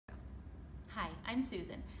I'm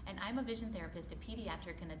Susan, and I'm a vision therapist at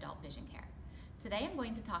Pediatric and Adult Vision Care. Today I'm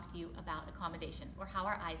going to talk to you about accommodation, or how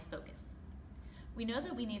our eyes focus. We know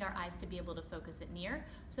that we need our eyes to be able to focus at near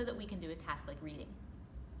so that we can do a task like reading.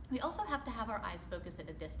 We also have to have our eyes focus at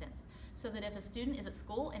a distance, so that if a student is at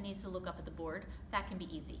school and needs to look up at the board, that can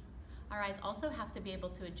be easy. Our eyes also have to be able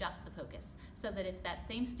to adjust the focus, so that if that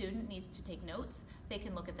same student needs to take notes, they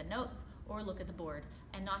can look at the notes or look at the board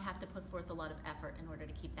and not have to put forth a lot of effort in order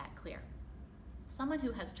to keep that clear. Someone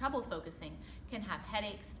who has trouble focusing can have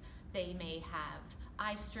headaches, they may have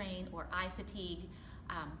eye strain or eye fatigue,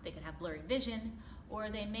 they could have blurry vision, or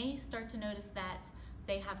they may start to notice that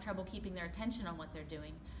they have trouble keeping their attention on what they're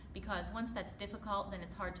doing, because once that's difficult, then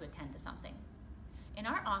it's hard to attend to something. In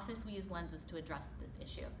our office, we use lenses to address this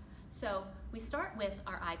issue. So we start with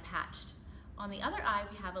our eye patched. On the other eye,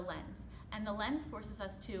 we have a lens, and the lens forces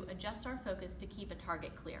us to adjust our focus to keep a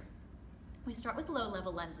target clear. We start with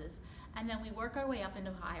low-level lenses, and then we work our way up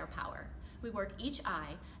into higher power. We work each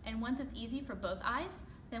eye, and once it's easy for both eyes,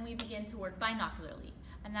 then we begin to work binocularly,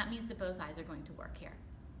 and that means that both eyes are going to work here.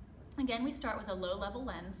 Again, we start with a low-level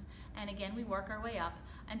lens, and again, we work our way up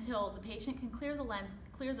until the patient can clear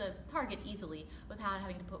the target easily without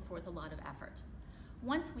having to put forth a lot of effort.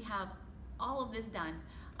 Once we have all of this done,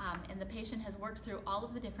 and the patient has worked through all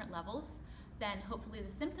of the different levels, then hopefully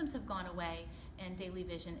the symptoms have gone away and daily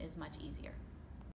vision is much easier.